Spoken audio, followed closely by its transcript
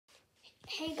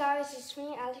Hey guys, it's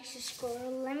me, Alex the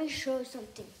Squirrel. Let me show you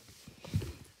something.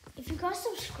 If you guys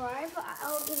subscribe,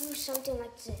 I'll give you something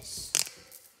like this.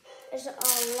 There's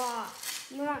a lot.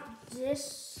 You want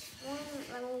this one?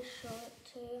 Let me show it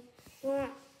to you. You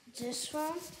want this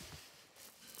one?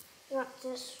 You want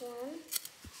this one?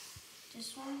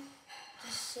 This one?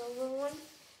 This silver one?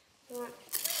 You want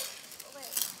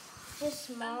this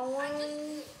small one?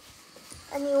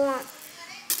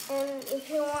 And if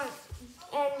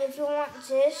you want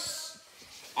this,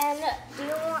 and do you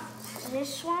want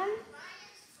this one?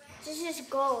 This is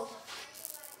gold,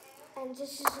 and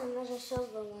this is another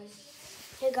silver one.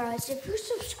 Hey guys, if you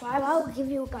subscribe, I will give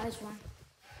you guys one.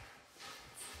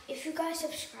 If you guys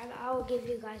subscribe, I will give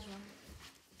you guys one.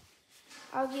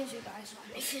 I'll give you guys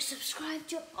one. If you subscribe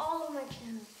to all of my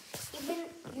channels, even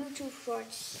YouTube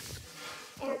Shorts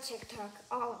and TikTok,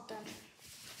 all of them,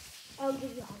 I'll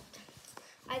give you all of them.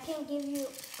 I can give you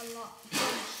a lot,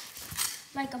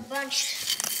 like a bunch.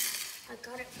 I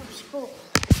got it from school.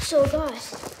 So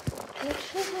guys, make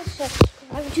sure to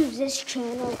subscribe to this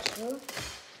channel too.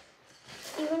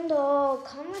 Even though,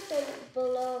 comment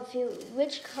below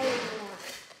which color you want.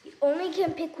 You only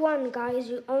can pick one, guys.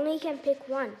 You only can pick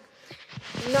one,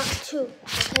 not two.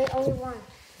 Okay, only one.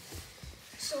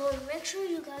 So make sure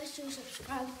you guys do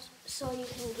subscribe so you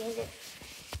can get it.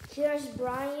 Here's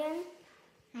Brian.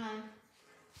 Hi.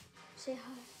 Say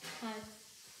hi. Hi.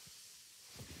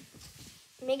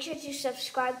 Make sure to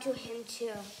subscribe to him too.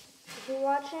 If you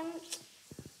watch him,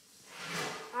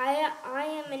 I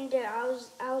am in there. I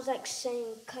was like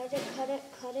saying, cut it.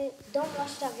 Don't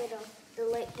watch that video.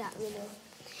 Delete that video.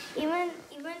 Even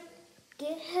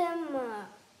get him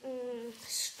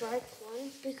strike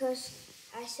one because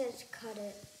I said cut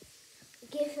it.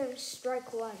 Give him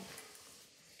strike one.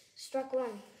 Strike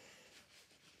one.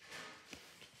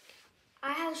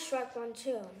 I have strike one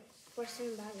too for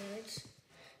saying bad words.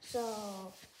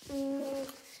 So, you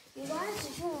guys,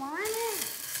 if you want it,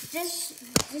 this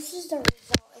is the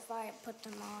result if I put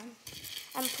them on.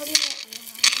 I'm putting it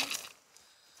on.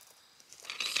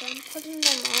 So I'm putting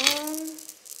them on.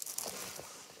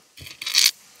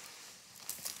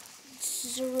 This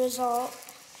is the result.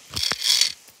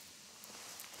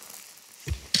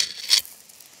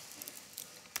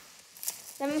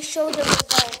 Let me show the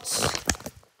results.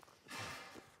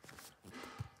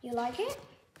 You like it?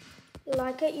 You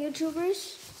like it,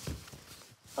 YouTubers?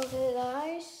 Okay,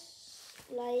 guys,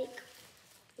 like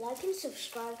and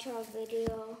subscribe to our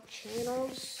video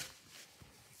channels.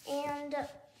 And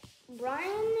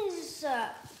Brian is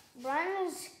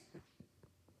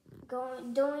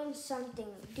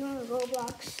doing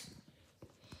Roblox.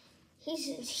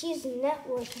 His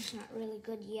network is not really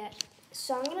good yet,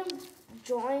 so I'm gonna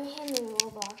join him in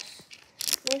Roblox.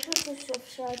 Make sure to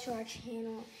subscribe to our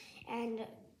channel, and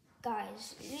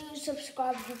guys, if you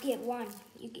subscribe, you get one.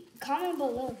 Comment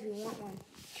below if you want one.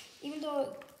 Even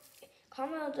though,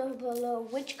 comment down below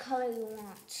which color you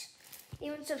want.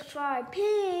 Even subscribe.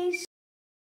 Peace.